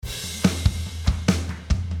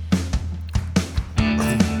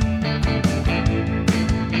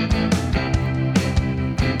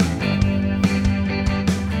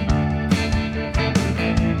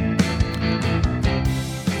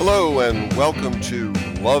Hello and welcome to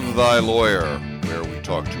Love Thy Lawyer, where we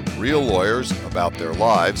talk to real lawyers about their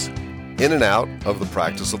lives in and out of the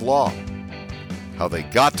practice of law, how they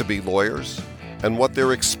got to be lawyers, and what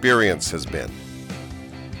their experience has been.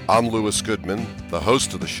 I'm Louis Goodman, the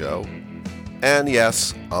host of the show, and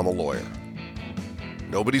yes, I'm a lawyer.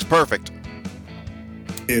 Nobody's perfect.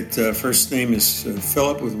 First name is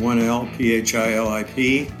Philip with one L,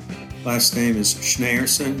 Philip. Last name is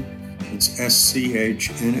Schneerson. It's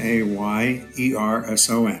Schnayerson.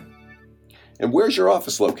 And where's your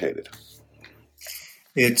office located?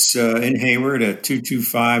 It's in Hayward at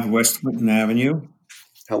 225 West Clinton Avenue.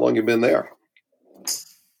 How long you been there?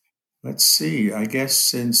 Let's see, I guess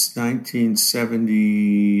since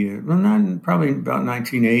 1970, probably about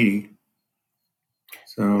 1980.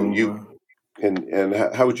 So, and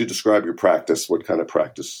how would you describe your practice? What kind of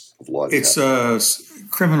practice of law do you have? It's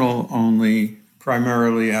criminal only,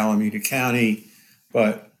 primarily Alameda County,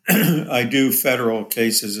 but I do federal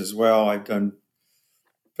cases as well. I've done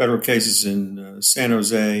federal cases in San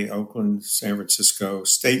Jose, Oakland, San Francisco,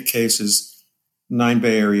 state cases, 9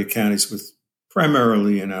 Bay Area counties, with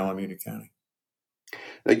primarily in Alameda County.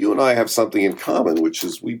 Now, you and I have something in common, which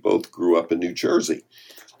is we both grew up in New Jersey.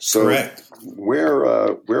 So correct.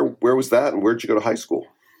 Where was that, and where did you go to high school?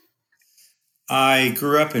 I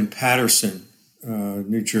grew up in Paterson,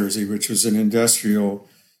 New Jersey, which was an industrial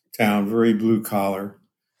town, very blue collar.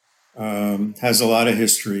 Has a lot of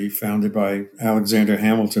history, founded by Alexander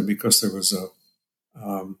Hamilton, because there was a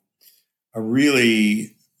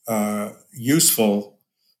really useful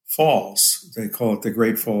falls. They call it the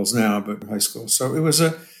Great Falls now, but high school. So it was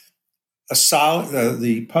a solid.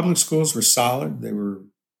 The public schools were solid. They were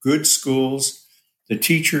good schools. The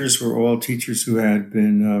teachers were all teachers who had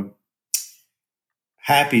been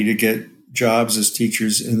happy to get jobs as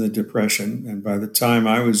teachers in the Depression. And by the time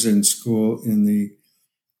I was in school in the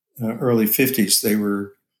early 50s, they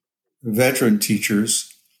were veteran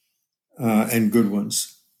teachers and good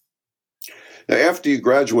ones. Now, after you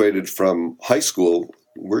graduated from high school,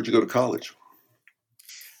 where'd you go to college?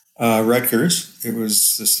 Rutgers. It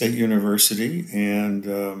was the state university. And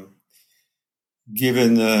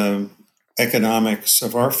given the economics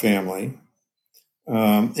of our family,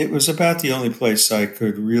 it was about the only place I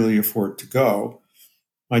could really afford to go.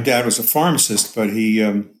 My dad was a pharmacist, but he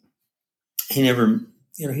never,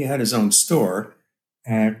 he had his own store,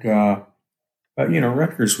 but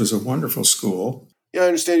Rutgers was a wonderful school. Yeah, I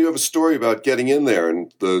understand you have a story about getting in there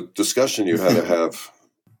and the discussion you had to have.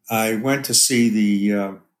 I went to see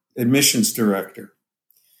the admissions director,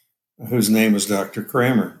 whose name was Dr.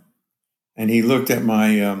 Kramer, and he looked at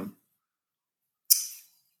my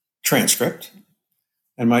transcript.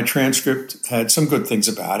 And my transcript had some good things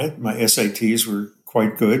about it. My SATs were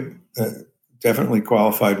quite good, definitely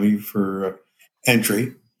qualified me for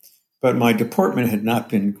entry. But my deportment had not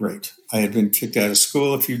been great. I had been kicked out of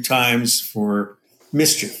school a few times for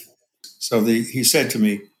mischief. So he said to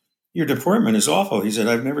me, "Your deportment is awful." He said,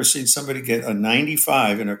 "I've never seen somebody get a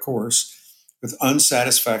 95 in a course with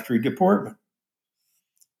unsatisfactory deportment."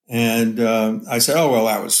 And I said, "Oh, well,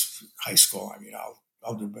 that was high school. I mean,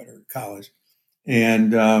 I'll do better in college."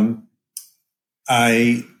 And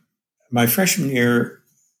my freshman year,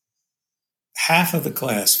 half of the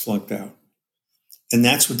class flunked out. And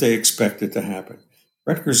that's what they expected to happen.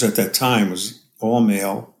 Rutgers at that time was all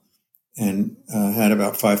male and had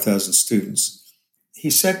about 5,000 students. He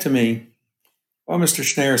said to me, "Well, Mr.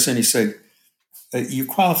 Schneerson," he said, "you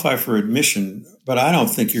qualify for admission, but I don't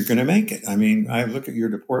think you're going to make it. I mean, I look at your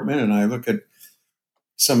deportment and I look at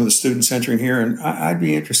some of the students entering here, and I'd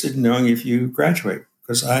be interested in knowing if you graduate,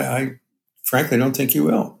 because I frankly don't think you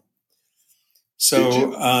will."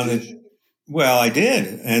 So, well, I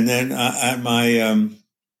did. And then I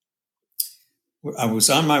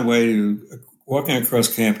was on my way to walking across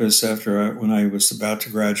campus when I was about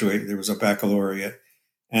to graduate. There was a baccalaureate,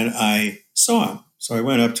 and I saw him. So I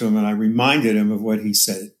went up to him and I reminded him of what he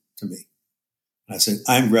said to me. I said,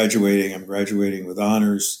 I'm graduating with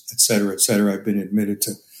honors, et cetera, et cetera. I've been admitted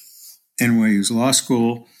to NYU's law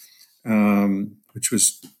school, which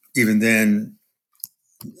was even then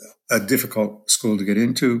a difficult school to get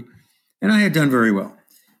into. And I had done very well.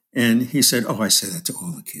 And he said, "Oh, I say that to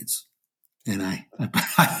all the kids." And I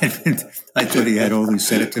thought he had only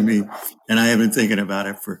said it to me. And I have been thinking about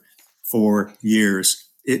it for 4 years.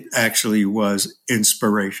 It actually was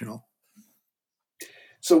inspirational.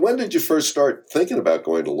 So when did you first start thinking about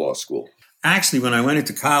going to law school? Actually, when I went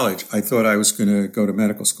into college, I thought I was going to go to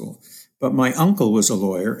medical school. But my uncle was a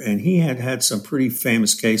lawyer, and he had some pretty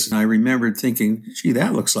famous cases. And I remembered thinking, gee,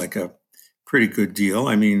 that looks like a pretty good deal.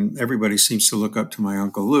 I mean, everybody seems to look up to my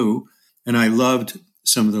Uncle Lou. And I loved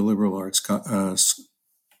some of the liberal arts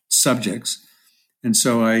subjects. And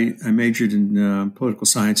so I majored in political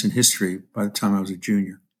science and history by the time I was a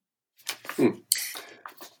junior.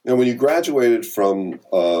 Now, when you graduated from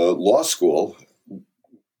law school,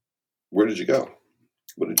 where did you go?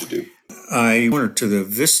 What did you do? I went to the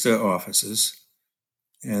VISTA offices,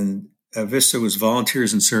 and VISTA was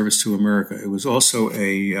Volunteers in Service to America. It was also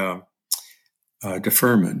a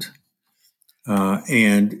deferment,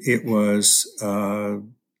 and it was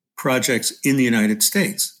projects in the United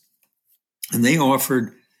States. And they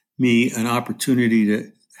offered me an opportunity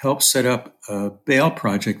to help set up a bail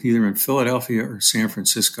project either in Philadelphia or San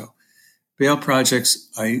Francisco. Bail projects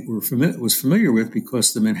I was familiar with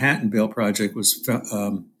because the Manhattan Bail Project was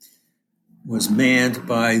manned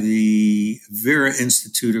by the Vera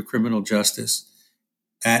Institute of Criminal Justice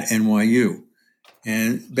at NYU.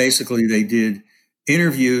 And basically they did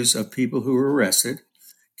interviews of people who were arrested,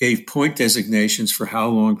 gave point designations for how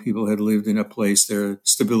long people had lived in a place, their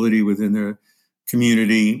stability within their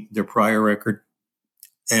community, their prior record,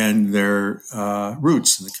 and their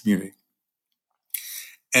roots in the community.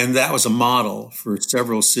 And that was a model for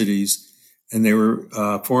several cities. And they were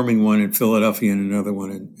forming one in Philadelphia and another one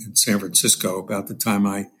in San Francisco about the time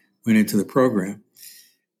I went into the program.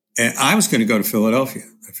 And I was going to go to Philadelphia.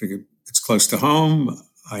 I figured it's close to home.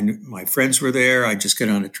 I knew my friends were there. I'd just get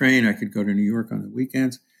on a train. I could go to New York on the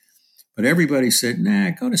weekends. But everybody said,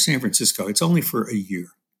 nah, go to San Francisco. It's only for a year.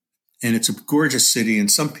 And it's a gorgeous city. And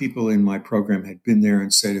some people in my program had been there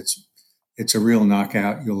and said, it's a real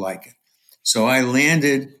knockout. You'll like it. So I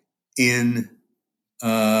landed in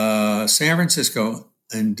San Francisco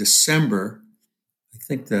in December, I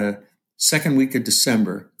think the second week of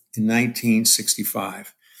December in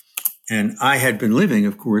 1965. And I had been living,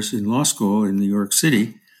 of course, in law school in New York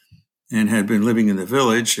City and had been living in the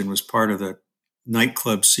Village and was part of the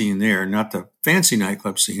nightclub scene there, not the fancy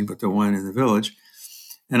nightclub scene, but the one in the Village.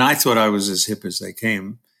 And I thought I was as hip as they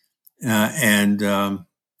came.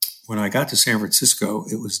 When I got to San Francisco,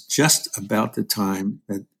 it was just about the time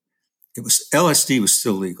that LSD was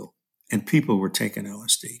still legal and people were taking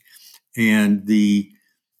LSD. And the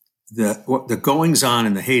goings on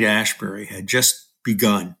in the Haight-Ashbury had just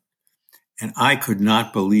begun. And I could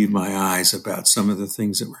not believe my eyes about some of the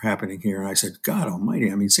things that were happening here. And I said, God almighty,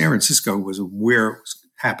 I mean, San Francisco was where it was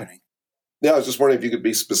happening. Yeah, I was just wondering if you could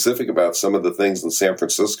be specific about some of the things in San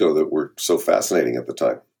Francisco that were so fascinating at the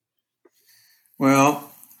time.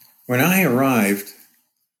 Well, when I arrived,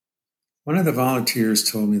 one of the volunteers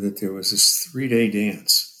told me that there was this 3-day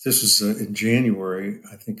dance. This was in January,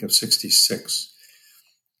 I think, of 66.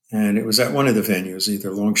 And it was at one of the venues, either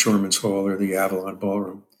Longshoremen's Hall or the Avalon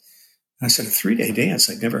Ballroom. And I said, a 3-day dance?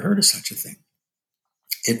 I'd never heard of such a thing.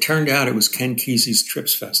 It turned out it was Ken Kesey's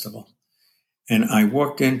Trips Festival. And I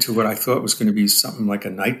walked into what I thought was going to be something like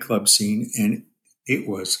a nightclub scene, and it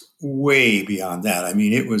was way beyond that. I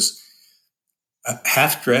mean, it was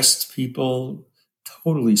half-dressed people,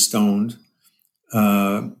 totally stoned,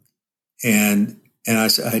 and I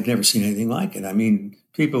said I'd never seen anything like it. I mean,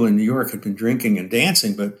 people in New York had been drinking and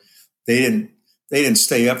dancing, but they didn't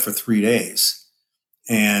stay up for 3 days,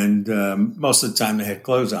 and most of the time they had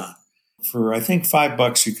clothes on. For I think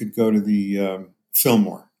 $5, you could go to the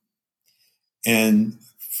Fillmore. And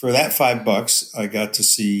for that $5, I got to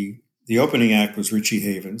see the opening act was Richie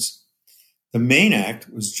Havens. The main act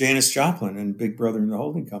was Janis Joplin and Big Brother and the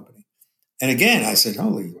Holding Company. And again, I said,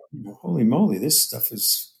 holy moly, this stuff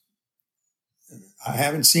is, I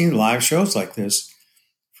haven't seen live shows like this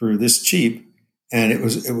for this cheap. And it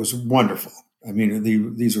was wonderful. I mean,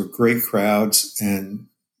 these were great crowds and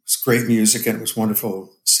it was great music. And it was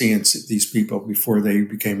wonderful seeing these people before they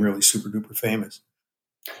became really super duper famous.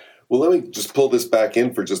 Well, let me just pull this back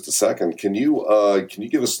in for just a second. Can you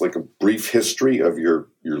give us like a brief history of your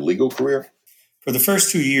legal career? For the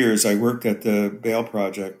first 2 years, I worked at the Bail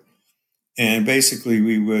Project, and basically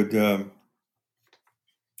we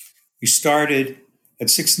started at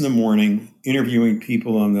 6 a.m. interviewing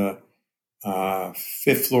people on the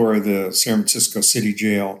 5th floor of the San Francisco City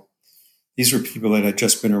Jail. These were people that had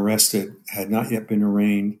just been arrested, had not yet been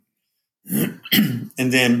arraigned, and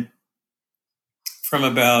then from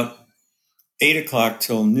about 8 o'clock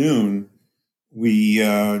till noon, we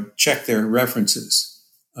checked their references,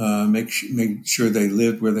 make sure they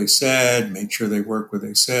lived where they said, made sure they worked where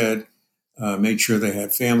they said, made sure they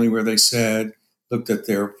had family where they said, looked at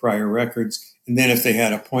their prior records. And then if they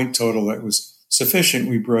had a point total that was sufficient,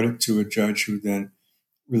 we brought it to a judge who then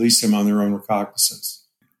released them on their own recognizance.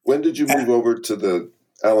 When did you move over to the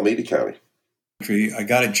Alameda County? I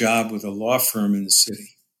got a job with a law firm in the city.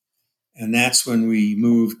 And that's when we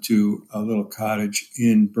moved to a little cottage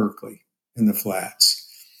in Berkeley. in the flats.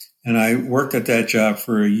 And I worked at that job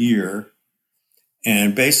for a year.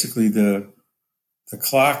 And basically the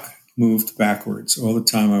clock moved backwards all the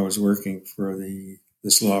time I was working for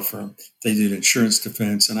this law firm. They did insurance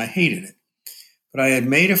defense, and I hated it. But I had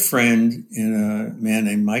made a friend in a man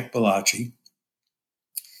named Mike Bellacci,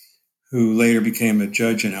 who later became a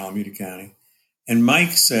judge in Alameda County. And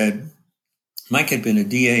Mike had been a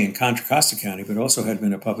DA in Contra Costa County, but also had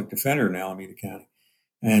been a public defender in Alameda County.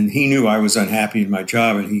 And he knew I was unhappy in my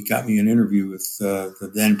job, and he got me an interview with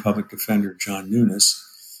the then public defender, John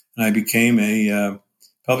Nunes. And I became a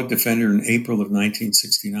public defender in April of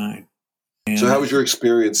 1969. And so how was your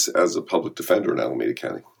experience as a public defender in Alameda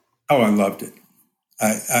County? Oh, I loved it.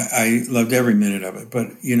 I loved every minute of it. But,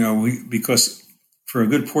 because for a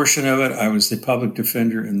good portion of it, I was the public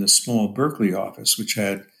defender in the small Berkeley office, which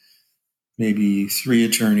had maybe 3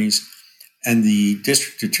 attorneys. And the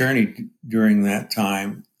district attorney during that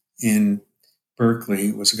time in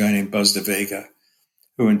Berkeley was a guy named Buzz DeVega,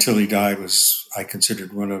 who until he died was, I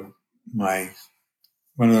considered one of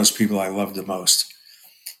those people I loved the most.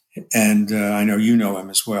 And I know you know him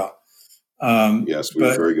as well. Yes, we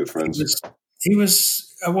were very good friends. He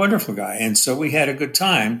was a wonderful guy. And so we had a good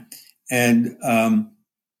time. And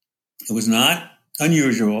it was not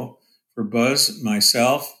unusual for Buzz,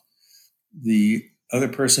 myself, the other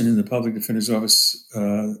person in the public defender's office,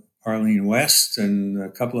 Arlene West, and a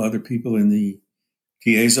couple of other people in the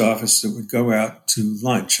DA's office that would go out to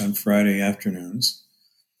lunch on Friday afternoons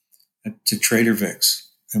to Trader Vic's.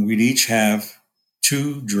 And we'd each have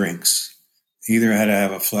 2 drinks. Either had to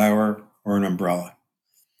have a flower or an umbrella.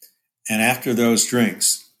 And after those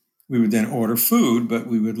drinks, we would then order food, but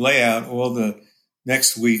we would lay out all the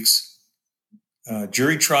next week's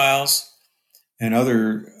jury trials and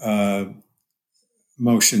other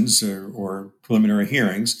motions or preliminary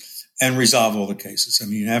hearings and resolve all the cases. I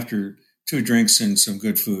mean, after 2 drinks and some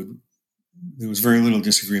good food, there was very little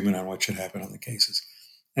disagreement on what should happen on the cases.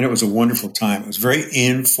 And it was a wonderful time. It was very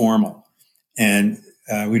informal. And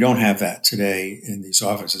we don't have that today in these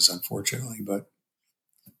offices, unfortunately, but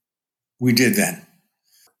we did then.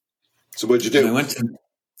 So what'd you do?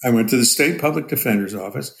 I went to the state public defender's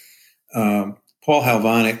office. Paul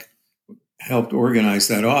Halvonic helped organize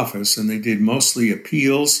that office, and they did mostly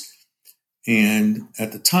appeals. And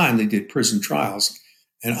at the time, they did prison trials.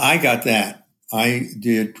 And I got that. I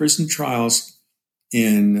did prison trials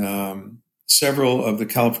in several of the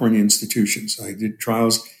California institutions. I did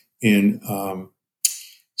trials in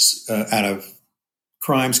out of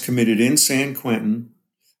crimes committed in San Quentin,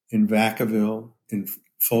 in Vacaville, in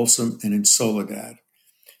Folsom, and in Soledad.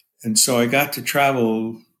 And so I got to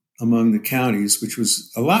travel among the counties, which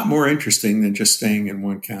was a lot more interesting than just staying in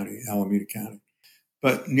one county, Alameda County.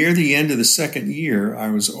 But near the end of the second year, I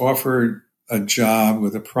was offered a job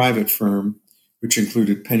with a private firm, which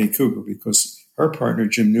included Penny Cooper, because her partner,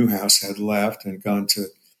 Jim Newhouse, had left and gone to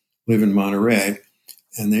live in Monterey,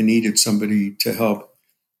 and they needed somebody to help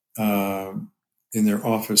in their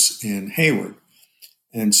office in Hayward.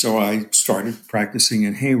 And so I started practicing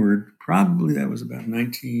in Hayward. Probably that was about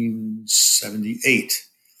 1978.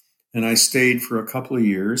 And I stayed for a couple of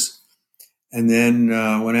years and then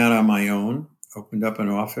went out on my own, opened up an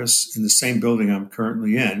office in the same building I'm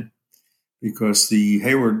currently in, because the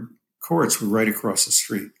Hayward courts were right across the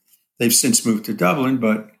street. They've since moved to Dublin,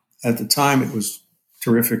 but at the time it was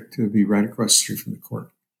terrific to be right across the street from the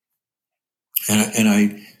court. And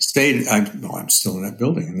I stayed, I'm still in that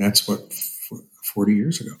building, and that's 40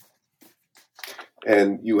 years ago.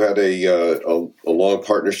 And you had a long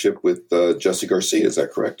partnership with Jesse Garcia, is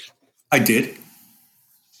that correct? I did.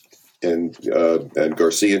 And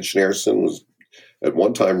Garcia and Schneerson was at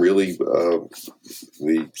one time really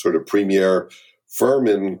the sort of premier firm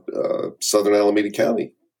in southern Alameda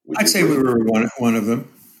County. I'd say we were one of them.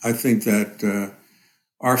 I think that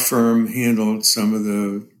our firm handled some of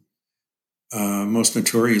the most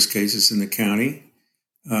notorious cases in the county.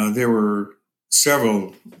 There were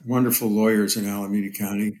several wonderful lawyers in Alameda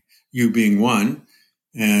County, you being one,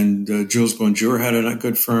 and Jules Bonjour had a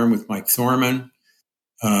good firm with Mike Thorman.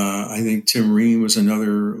 I think Tim Reen was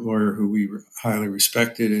another lawyer who we highly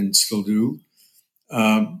respected and still do.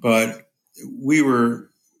 But we were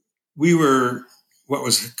what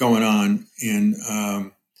was going on in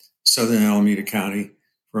southern Alameda County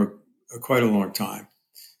for quite a long time.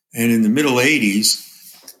 And in the middle 80s,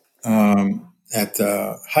 at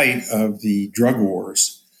the height of the drug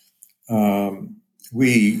wars,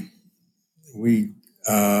 we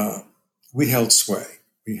held sway.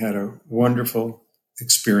 We had a wonderful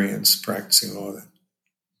experience practicing law then.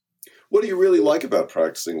 What do you really like about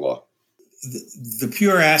practicing law? the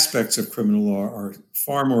pure aspects of criminal law are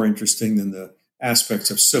far more interesting than the aspects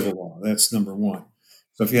of civil law. That's number one.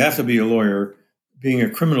 So if you have to be a lawyer, being a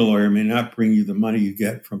criminal lawyer may not bring you the money you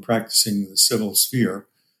get from practicing the civil sphere,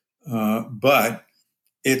 but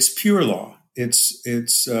it's pure law.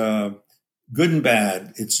 It's good and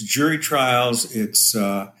bad. It's jury trials. It's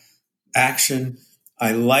action.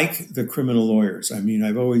 I like the criminal lawyers. I mean,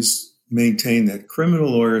 I've always maintained that criminal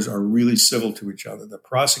lawyers are really civil to each other. The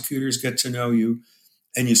prosecutors get to know you,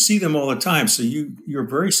 and you see them all the time. So you're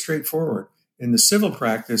very straightforward. In the civil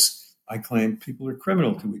practice, I claim people are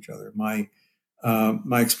criminal to each other. My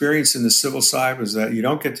experience in the civil side was that you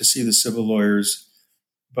don't get to see the civil lawyers,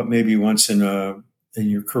 but maybe once in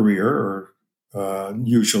your career, or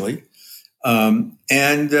usually, and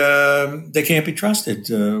they can't be trusted.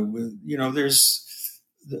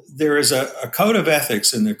 There is a code of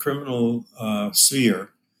ethics in the criminal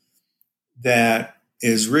sphere that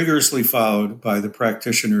is rigorously followed by the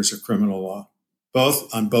practitioners of criminal law,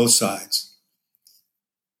 on both sides.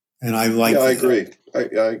 And I like. Yeah, I agree.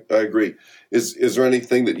 I agree. Is there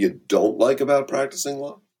anything that you don't like about practicing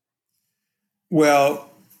law?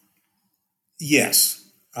 Well,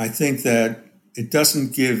 yes. I think that it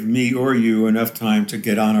doesn't give me or you enough time to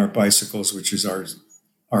get on our bicycles, which is our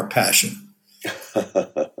passion.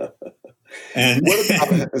 And what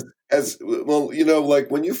about as well?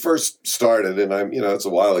 Like when you first started, and it's a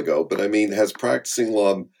while ago, but I mean, has practicing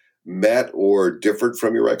law met or differed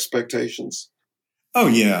from your expectations? Oh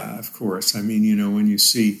yeah, of course. I mean, when you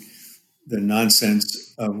see the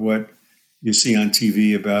nonsense of what you see on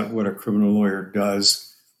TV about what a criminal lawyer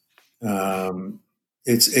does,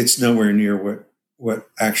 it's nowhere near what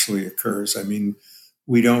actually occurs. I mean,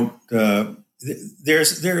 we don't. There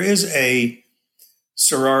is a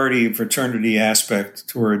sorority fraternity aspect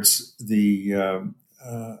towards the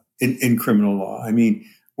in criminal law. I mean,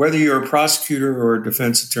 whether you're a prosecutor or a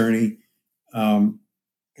defense attorney,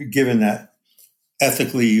 given that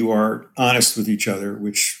ethically you are honest with each other,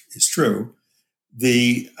 which is true,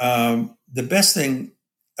 the best thing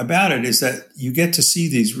about it is that you get to see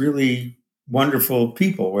these really wonderful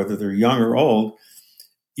people, whether they're young or old.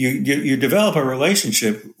 You develop a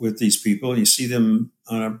relationship with these people. You see them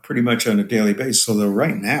pretty much on a daily basis. Although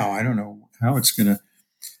right now, I don't know how it's going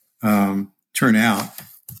to turn out.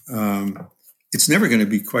 It's never going to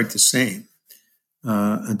be quite the same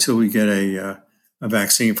until we get a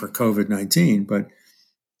vaccine for COVID-19. But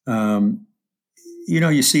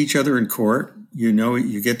you see each other in court.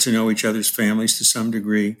 You get to know each other's families to some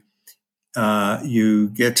degree. You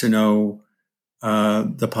get to know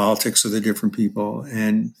the politics of the different people,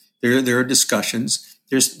 and there are discussions.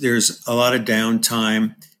 There's a lot of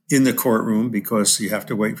downtime in the courtroom because you have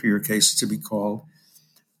to wait for your cases to be called.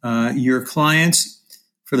 Your clients,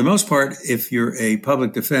 for the most part, if you're a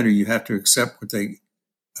public defender, you have to accept what they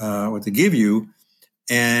give you,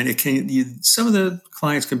 and some of the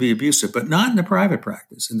clients can be abusive, but not in the private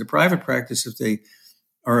practice. In the private practice, if they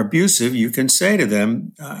are abusive, you can say to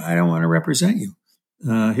them, "I don't want to represent you.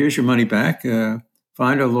 Here's your money back.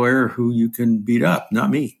 Find a lawyer who you can beat up, not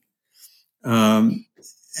me." And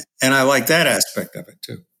I like that aspect of it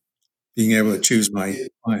too, being able to choose my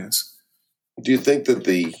clients. Do you think that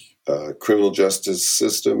the criminal justice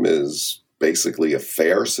system is basically a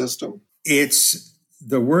fair system? It's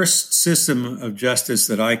the worst system of justice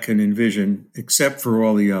that I can envision, except for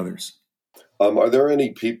all the others. Are there any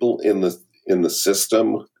people in the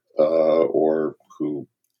system or who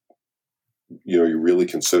you really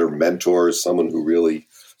consider mentors, someone who really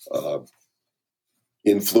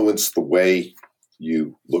influenced the way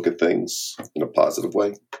you look at things in a positive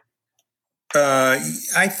way?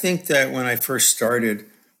 I think that when I first started,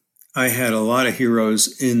 I had a lot of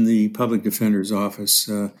heroes in the public defender's office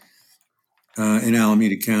in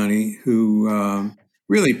Alameda County who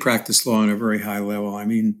really practiced law on a very high level. I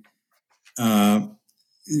mean, I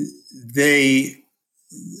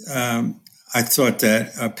thought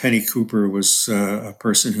that Penny Cooper was a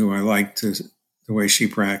person who I liked the way she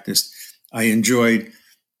practiced. I enjoyed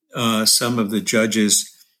some of the judges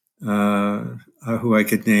who I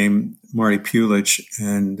could name, Marty Pulich,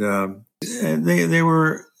 and they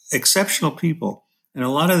were exceptional people. And a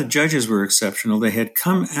lot of the judges were exceptional. They had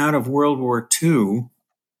come out of World War II,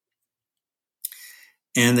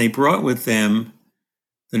 and they brought with them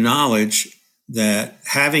the knowledge that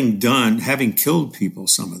having killed people,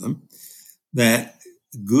 some of them, that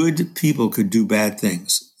good people could do bad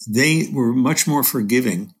things. They were much more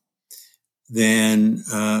forgiving than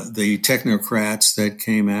the technocrats that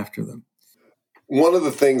came after them. One of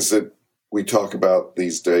the things that we talk about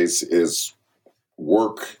these days is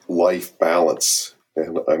work-life balance.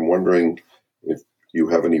 And I'm wondering if you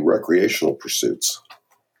have any recreational pursuits?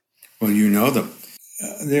 Well, you know them.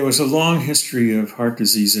 There was a long history of heart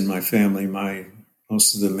disease in my family.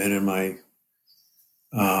 Most of the men in my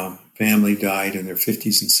family died in their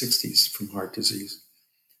 50s and 60s from heart disease.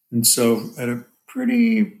 And so at a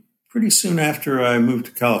pretty soon after I moved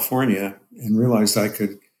to California and realized I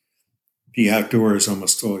could be outdoors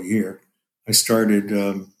almost all year, I started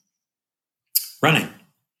running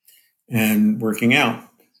and working out.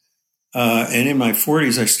 And in my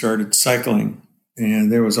 40s, I started cycling.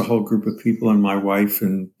 And there was a whole group of people and my wife,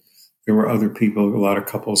 and there were other people, a lot of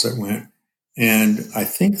couples that went. And I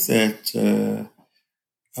think that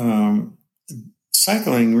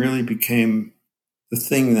cycling really became the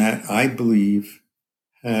thing that I believe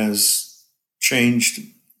has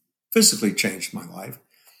physically changed my life.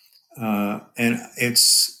 And it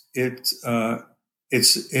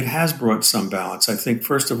has brought some balance. I think,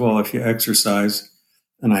 first of all, if you exercise,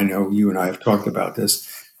 and I know you and I have talked about this,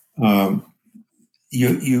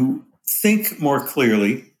 you think more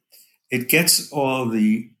clearly. It gets all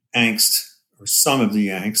the angst, or some of the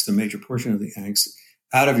angst, a major portion of the angst,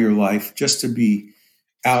 out of your life, just to be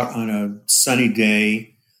out on a sunny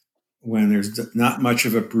day when there's not much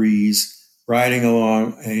of a breeze, riding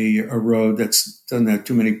along a road that's doesn't have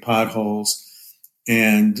too many potholes,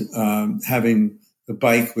 and having the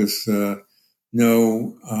bike with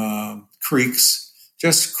no creaks,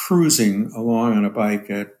 just cruising along on a bike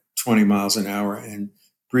at 20 miles an hour and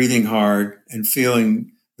breathing hard and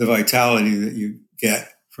feeling the vitality that you get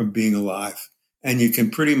from being alive. And you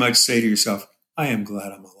can pretty much say to yourself, I am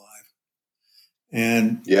glad I'm alive.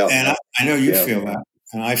 And I know you feel that,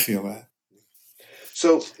 and I feel that.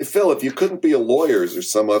 So, Phil, if you couldn't be a lawyer, is there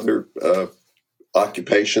some other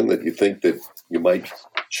occupation that you think that you might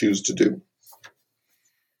choose to do?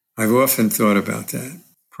 I've often thought about that.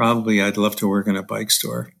 Probably I'd love to work in a bike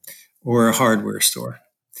store or a hardware store.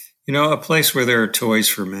 You know, a place where there are toys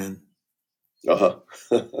for men. Uh-huh.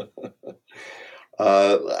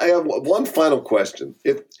 I have one final question.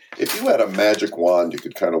 If you had a magic wand, you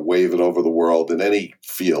could kind of wave it over the world in any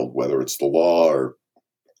field, whether it's the law or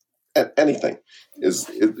anything.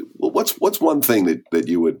 What's one thing that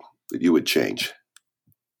you would change?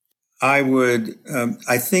 I would.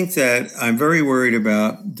 I think that I'm very worried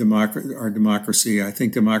about our democracy. I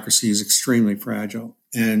think democracy is extremely fragile,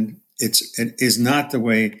 and it is not the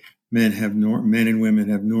way men and women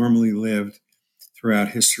have normally lived throughout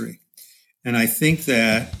history. And I think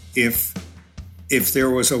that if there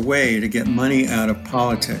was a way to get money out of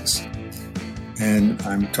politics, and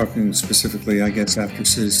I'm talking specifically, I guess, after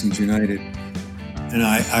Citizens United, and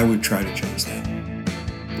I would try to change that.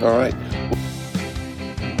 All right.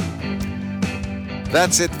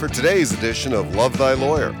 That's it for today's edition of Love Thy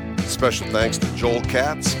Lawyer. Special thanks to Joel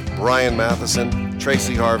Katz, Brian Matheson,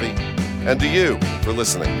 Tracy Harvey, and to you for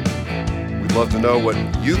listening. We'd love to know what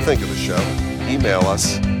you think of the show. Email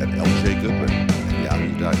us at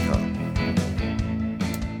ljgoodman@yahoo.com.